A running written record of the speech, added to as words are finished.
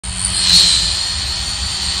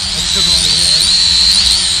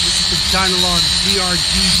Dynalog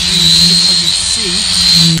DG600C.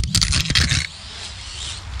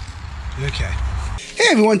 Okay.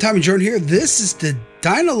 Hey everyone, Tommy Jordan here. This is the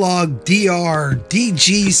Dynalog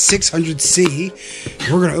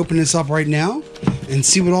DG600C. We're going to open this up right now and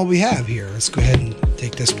see what all we have here. Let's go ahead and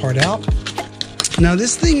take this part out. Now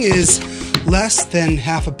this thing is less than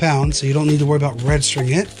half a pound, so you don't need to worry about registering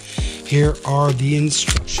it. Here are the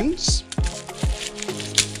instructions.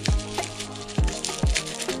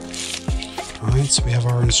 Alright, so we have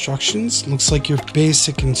our instructions. Looks like your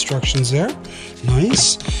basic instructions there.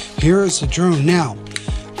 Nice. Here is the drone. Now,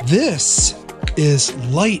 this is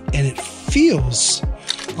light and it feels...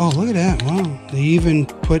 Oh, look at that. Wow. They even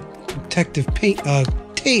put protective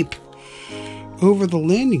tape over the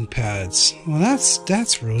landing pads. Well,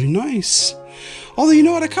 that's really nice. Although, you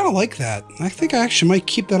know what? I kind of like that. I think I actually might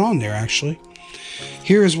keep that on there, actually.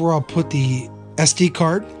 Here is where I'll put the SD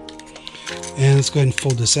card. And let's go ahead and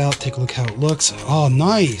fold this out. Take a look how it looks. Oh,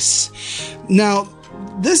 nice. Now,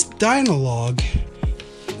 this Dynalog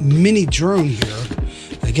mini drone here,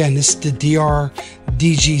 again, this is the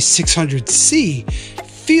DG600C,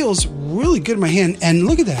 feels really good in my hand. And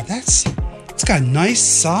look at that. It's got a nice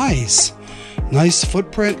size. Nice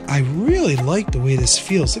footprint. I really like the way this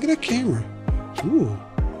feels. Look at that camera. Ooh,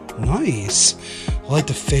 nice. I like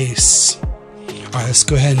the face. All right, let's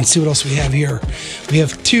go ahead and see what else we have here. We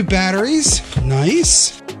have 2 batteries.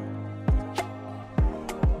 Nice.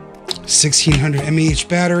 1600 mAh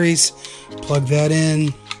batteries. Plug that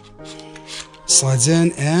in. Slides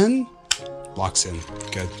in and locks in.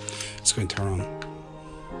 Good. Let's go and turn on.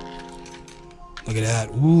 Look at that.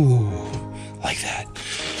 Ooh, like that.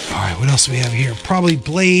 All right, what else do we have here? Probably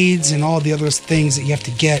blades and all the other things that you have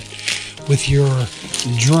to get with your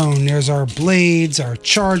drone. There's our blades, our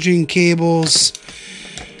charging cables,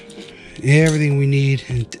 everything we need,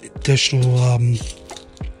 and additional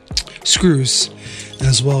screws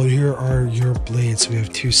as well. And here are your blades. We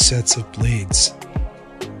have 2 sets of blades.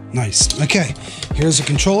 Nice. Okay, here's the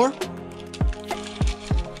controller.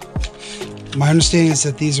 My understanding is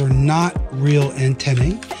that these are not real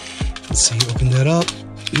antennae. Let's see, open that up.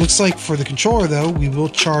 It looks like for the controller though, we will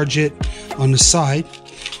charge it on the side.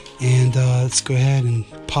 And let's go ahead and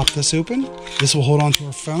pop this open. This will hold on to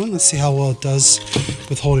our phone. Let's see how well it does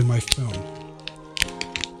with holding my phone.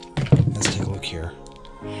 Let's take a look here.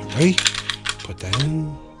 Ready? Put that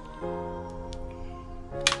in.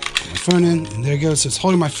 Put my phone in, and there it goes. So it's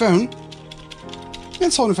holding my phone.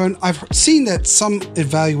 It's holding the phone. I've seen that some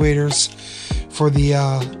evaluators for the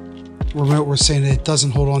remote were saying that it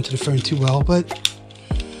doesn't hold on to the phone too well, but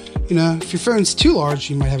you know, if your phone's too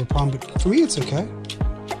large, you might have a problem. But for me, it's okay.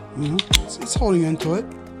 You know, it's holding into it.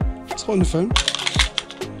 It's holding the phone.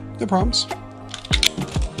 No problems.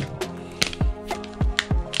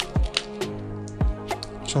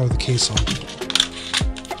 Try with the case on.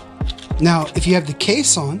 Now, if you have the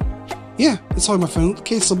case on, yeah, it's holding my phone. The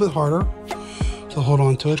case is a little bit harder to hold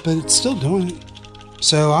on to it, but it's still doing it.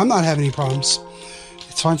 So I'm not having any problems.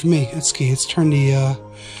 It's fine for me. It's key. Let's turn the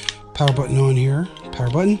power button on here. Power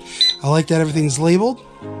button. I like that everything's labeled.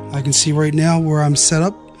 I can see right now where I'm set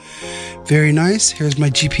up. Very nice. Here's my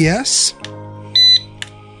GPS.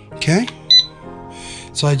 Okay.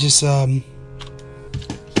 So I just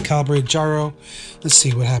calibrate gyro. Let's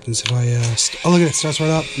see what happens if I... oh, look at it. Starts right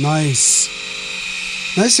up. Nice.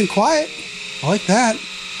 Nice and quiet. I like that.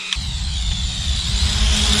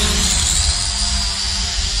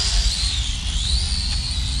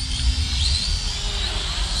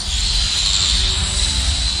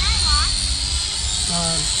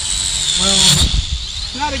 Well,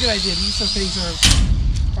 not a good idea. These sort of things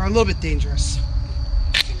are a little bit dangerous.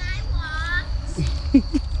 Can I walk?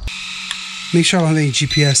 Make sure I don't have any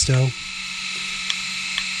GPS though.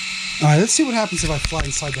 Alright, let's see what happens if I fly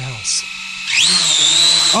inside the house.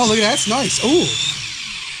 Oh, look at that. That's nice. Oh,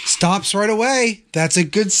 stops right away. That's a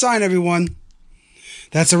good sign, everyone.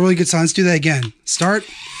 That's a really good sign. Let's do that again. Start.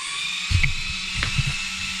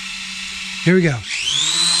 Here we go.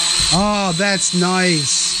 Oh, that's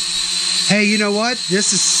nice. Hey, you know what?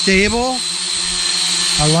 This is stable.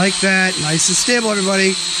 I like that. Nice and stable,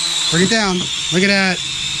 everybody. Bring it down. Look at that.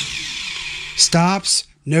 Stops.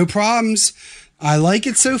 No problems. I like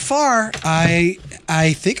it so far. I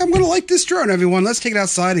think I'm going to like this drone, everyone. Let's take it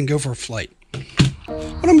outside and go for a flight. What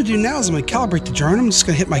I'm going to do now is I'm going to calibrate the drone. I'm just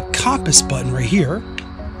going to hit my compass button right here.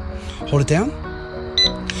 Hold it down.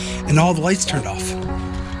 And all the lights turned off.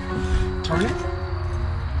 Turn it.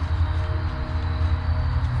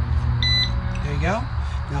 There you go.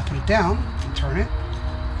 Now put it down and turn it.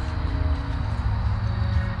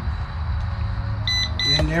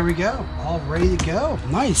 And there we go. All ready to go.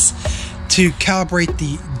 Nice. To calibrate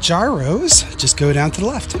the gyros, just go down to the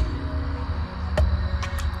left.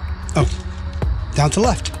 Oh, down to the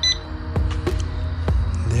left.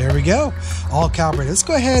 There we go. All calibrated. Let's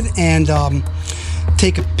go ahead and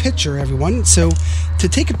take a picture, everyone. So to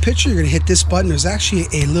take a picture, you're going to hit this button. There's actually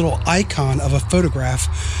a little icon of a photograph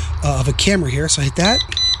of a camera here. So I hit that,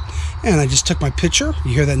 and I just took my picture.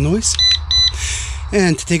 You hear that noise?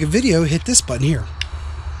 And to take a video, hit this button here.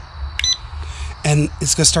 And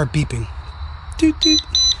it's going to start beeping. Doot, doot.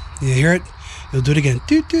 You hear it? You'll do it again.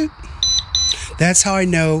 Doot, doot. That's how I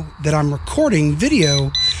know that I'm recording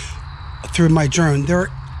video through my drone. There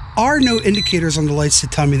are no indicators on the lights to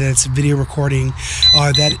tell me that it's video recording,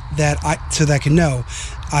 so that I can know.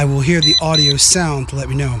 I will hear the audio sound to let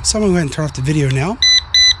me know. So I'm going to go ahead and turn off the video now.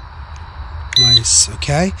 Nice.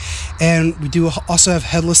 Okay. And we do also have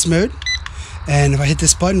headless mode. And if I hit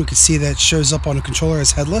this button, we can see that it shows up on the controller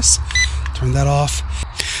as headless. Turn that off.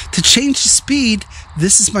 To change the speed,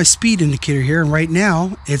 this is my speed indicator here, and right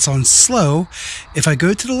now it's on slow. If I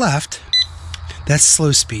go to the left, that's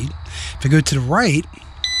slow speed. If I go to the right,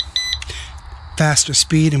 faster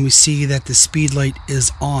speed, and we see that the speed light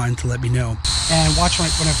is on to let me know. And watch when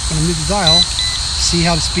I move the dial, see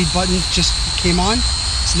how the speed button just came on?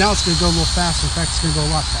 So now it's going to go a little faster. In fact, it's going to go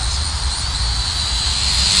a lot faster.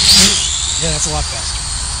 Yeah, that's a lot faster.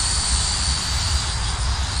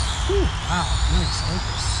 Whew, wow, nice. I like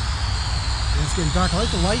this. And it's getting dark. I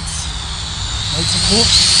like the lights. Lights are cool.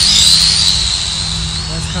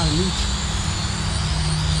 That's kind of neat.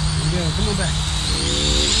 There we go. Come on back.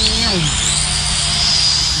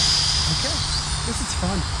 Okay, this is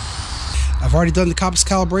fun. I've already done the compass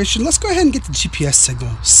calibration. Let's go ahead and get the GPS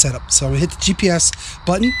signal set up. So I'm going to hit the GPS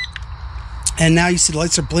button. And now you see the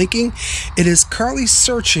lights are blinking. It is currently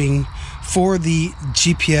searching for the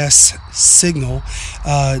GPS signal,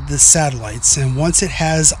 the satellites. And once it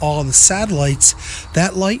has all the satellites,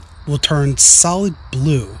 that light will turn solid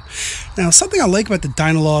blue. Now, something I like about the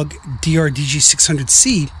Dynalog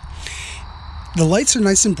DG600C, the lights are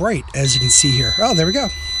nice and bright, as you can see here. Oh, there we go.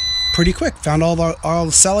 Pretty quick. Found all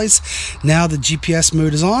the satellites. Now the GPS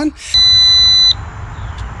mode is on.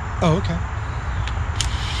 Oh, okay.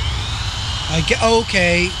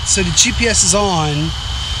 Okay, so the GPS is on,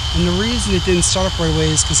 and the reason it didn't start up right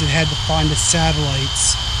away is because it had to find the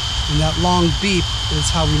satellites, and that long beep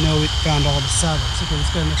is how we know it found all the satellites. Okay,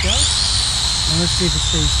 let's go ahead and let go, and let's see if it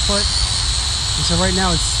stays put. And so right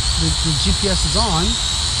now the GPS is on,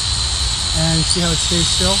 and see how it stays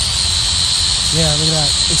still? Yeah, look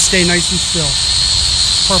at that. It stayed nice and still.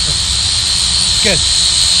 Perfect. Good.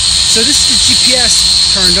 So this is the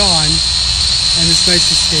GPS turned on, and it's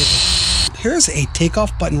nice and stable. Here's a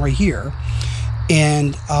takeoff button right here,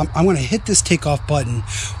 and I'm going to hit this takeoff button.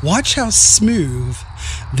 Watch how smooth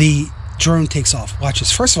the drone takes off. Watch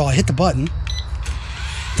this. First of all, I hit the button.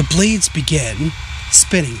 The blades begin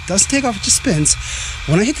spinning. It doesn't take off, it just spins.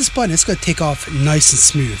 When I hit this button, it's going to take off nice and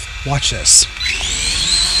smooth. Watch this.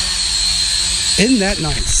 Isn't that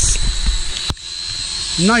nice?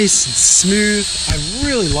 Nice and smooth. I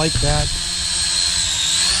really like that.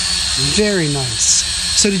 Very nice.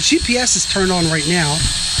 So the GPS is turned on right now,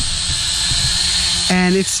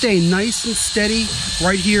 and it's staying nice and steady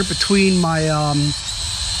right here between my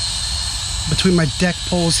deck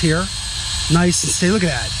poles here. Nice and steady. Look at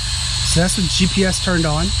that. So that's the GPS turned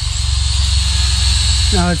on.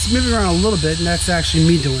 Now it's moving around a little bit, and that's actually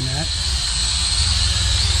me doing that.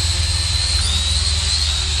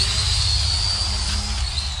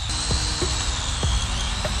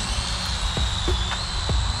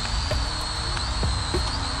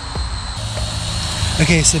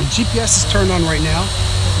 Okay, so the GPS is turned on right now.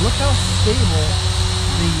 Look how stable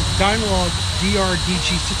the Dynalog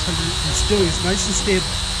DG600C is doing. It's nice and stable.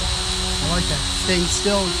 I like that. Staying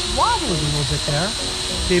still. It's wobbling a little bit there.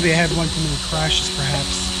 Maybe I had one too many crashes,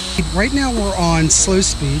 perhaps. Right now we're on slow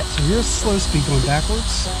speed. So here's slow speed going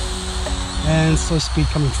backwards, and slow speed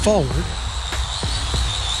coming forward.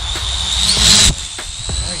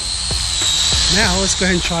 Right. Now let's go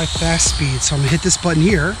ahead and try fast speed. So I'm gonna hit this button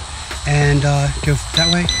here and go that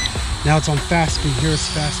way. Now it's on fast speed. Here's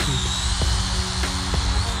fast speed.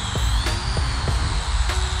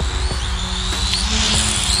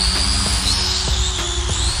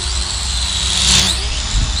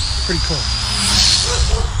 Pretty cool.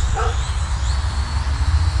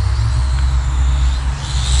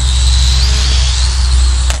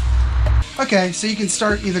 Okay, so you can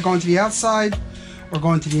start either going to the outside or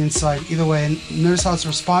going to the inside. Either way, and notice how it's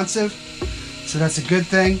responsive. So that's a good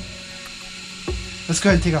thing. Let's go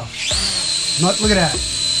ahead and take off. Look at that.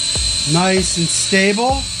 Nice and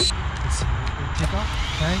stable. Let's see. Take off.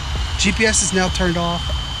 Okay. GPS is now turned off.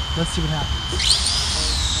 Let's see what happens.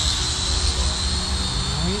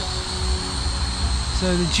 Alright.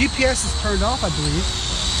 So the GPS is turned off, I believe.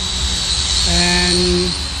 And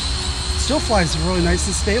still flies really nice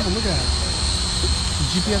and stable. Look at that.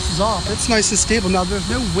 The GPS is off. It's nice and stable. Now there's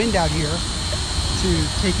no wind out here to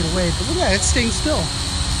take it away, but look at that, it's staying still.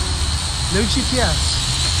 No GPS.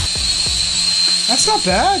 That's not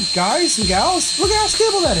bad, guys and gals. Look at how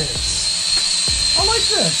stable that is. I like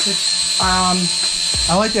this.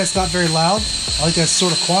 I like that it's not very loud. I like that it's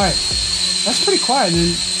sort of quiet. That's pretty quiet,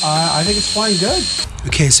 and I think it's flying good.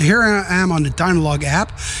 Okay, so here I am on the Dynalog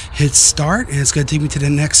app. Hit start, and it's going to take me to the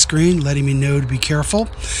next screen, letting me know to be careful.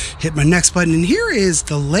 Hit my next button, and here is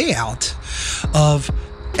the layout of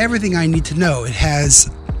everything I need to know. It has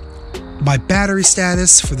my battery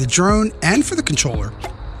status for the drone and for the controller,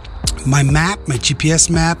 my map, my GPS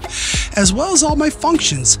map, as well as all my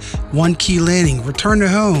functions. One key landing, return to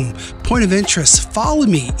home, point of interest, follow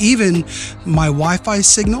me, even my Wi-Fi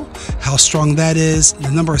signal, how strong that is, the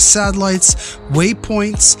number of satellites,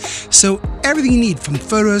 waypoints. So everything you need, from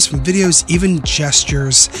photos, from videos, even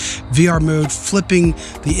gestures, VR mode, flipping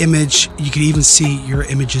the image. You can even see your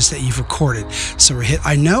images that you've recorded. So we hit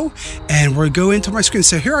I know, and we'll go into my screen.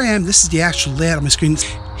 So here I am. This is the actual layout of my screen.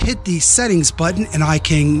 Hit the settings button, and I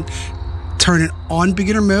can turn it on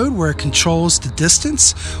beginner mode where it controls the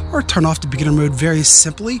distance, or turn off the beginner mode very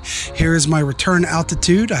simply. Here is my return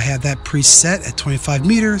altitude. I have that preset at 25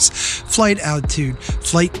 meters. Flight altitude,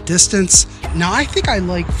 flight distance. Now I think I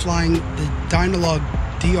like flying the Dynalog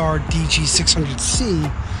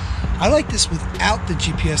DG600C. I like this without the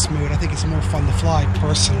GPS mode. I think it's more fun to fly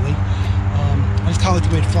personally. I just kind of like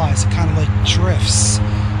the way it flies. It kind of like drifts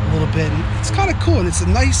a little bit. It's kind of cool, and it's a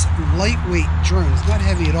nice lightweight drone. It's not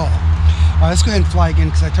heavy at all. All right, let's go ahead and fly again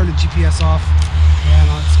because I turned the GPS off, and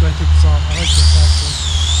let's go ahead and take this off. I like this actually.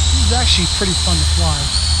 This is actually pretty fun to fly.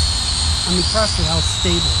 I'm impressed with how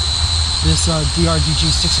stable this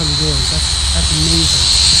DG600 is. That's amazing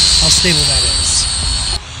how stable that is.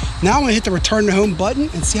 Now I'm gonna hit the return to home button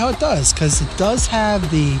and see how it does, because it does have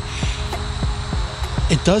the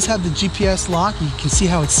GPS lock. You can see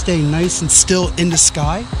how it's staying nice and still in the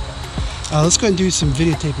sky. Let's go ahead and do some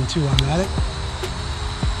videotaping too while I'm at it.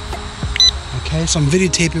 Okay, so I'm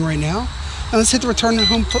videotaping right now. Now let's hit the return to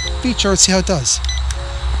home feature and see how it does.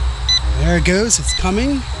 There it goes. It's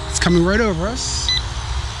coming. It's coming right over us.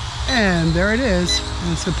 And there it is.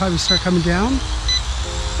 And it's going to probably start coming down.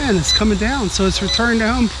 And it's coming down. So it's returning to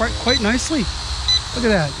home quite nicely. Look at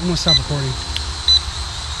that. I'm going to stop recording.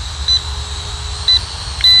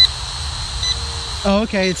 Oh,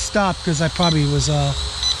 okay. It stopped because I probably was...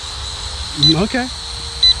 Okay.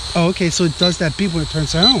 Oh, okay. So it does that beep when it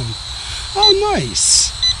turns to home. Oh, nice.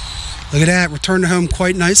 Look at that. Return to home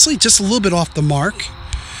quite nicely. Just a little bit off the mark,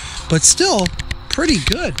 but still pretty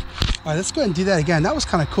good. All right, let's go ahead and do that again. That was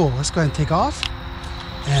kind of cool. Let's go ahead and take off.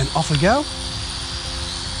 And off we go.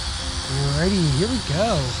 Alrighty, here we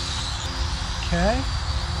go. Okay.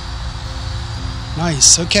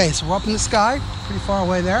 Nice. Okay, so we're up in the sky. Pretty far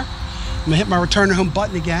away there. I'm going to hit my return to home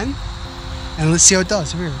button again. And let's see how it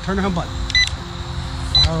does. Here, return to home button.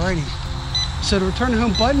 Alrighty. So the return to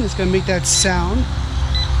home button is going to make that sound.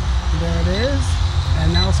 There it is.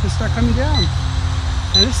 And now it's going to start coming down.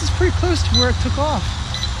 And this is pretty close to where it took off.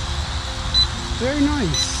 Very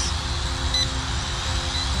nice.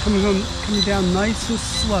 Coming down nice and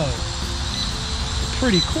slow.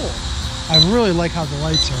 Pretty cool. I really like how the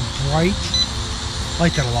lights are bright. I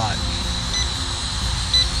like that a lot.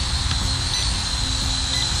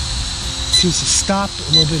 Seems to stop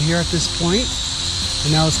a little bit here at this point.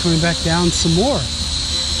 And now it's coming back down some more.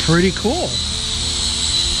 Pretty cool.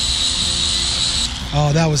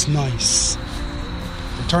 Oh, that was nice.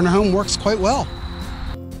 Return to home works quite well.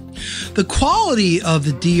 The quality of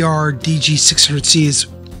the DG600C is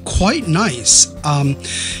quite nice.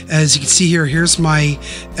 As you can see here, here's my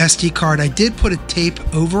SD card. I did put a tape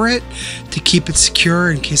over it to keep it secure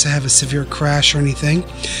in case I have a severe crash or anything.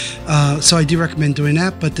 So I do recommend doing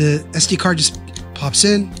that, but the SD card just pops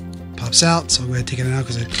in, pops out, so I'm going to take it out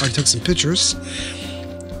because I already took some pictures.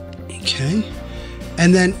 Okay.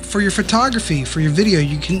 And then for your photography, for your video,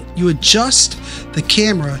 you adjust the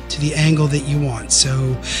camera to the angle that you want.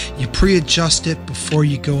 So you pre-adjust it before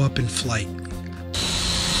you go up in flight.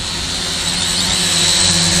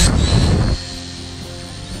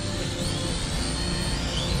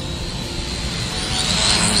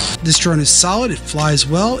 This drone is solid, it flies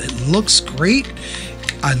well, it looks great.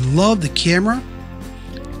 I love the camera.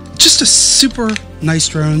 Just a super nice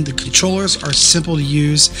drone. The controllers are simple to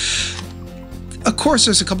use. Of course,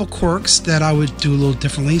 there's a couple quirks that I would do a little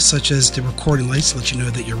differently, such as the recording lights to let you know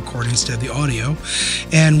that you're recording instead of the audio.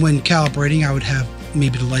 And when calibrating, I would have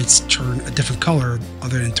maybe the lights turn a different color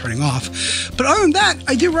other than turning off. But other than that,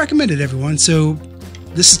 I do recommend it, everyone. So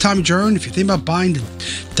this is Tommy Drone. If you're thinking about buying the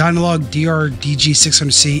Dynalog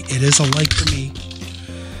DG600C, it is a like for me,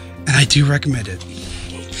 and I do recommend it.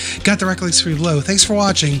 Got the record links for you below. Thanks for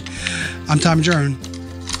watching. I'm Tommy Drone.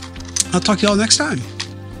 I'll talk to y'all next time.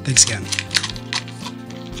 Thanks again.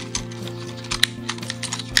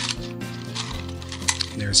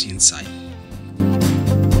 There's the inside.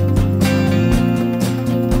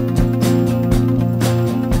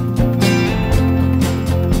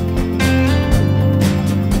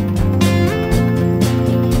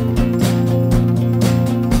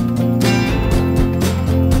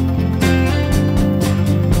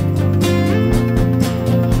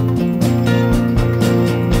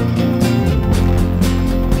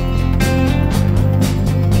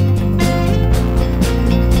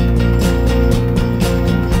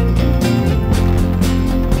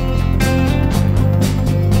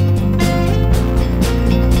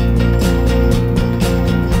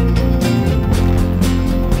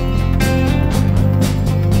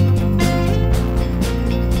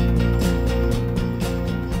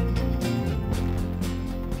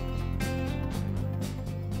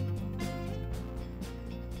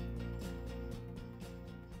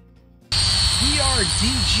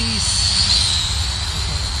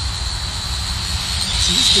 So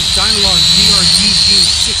this is the Dynalog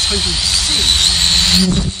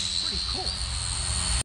DG600C.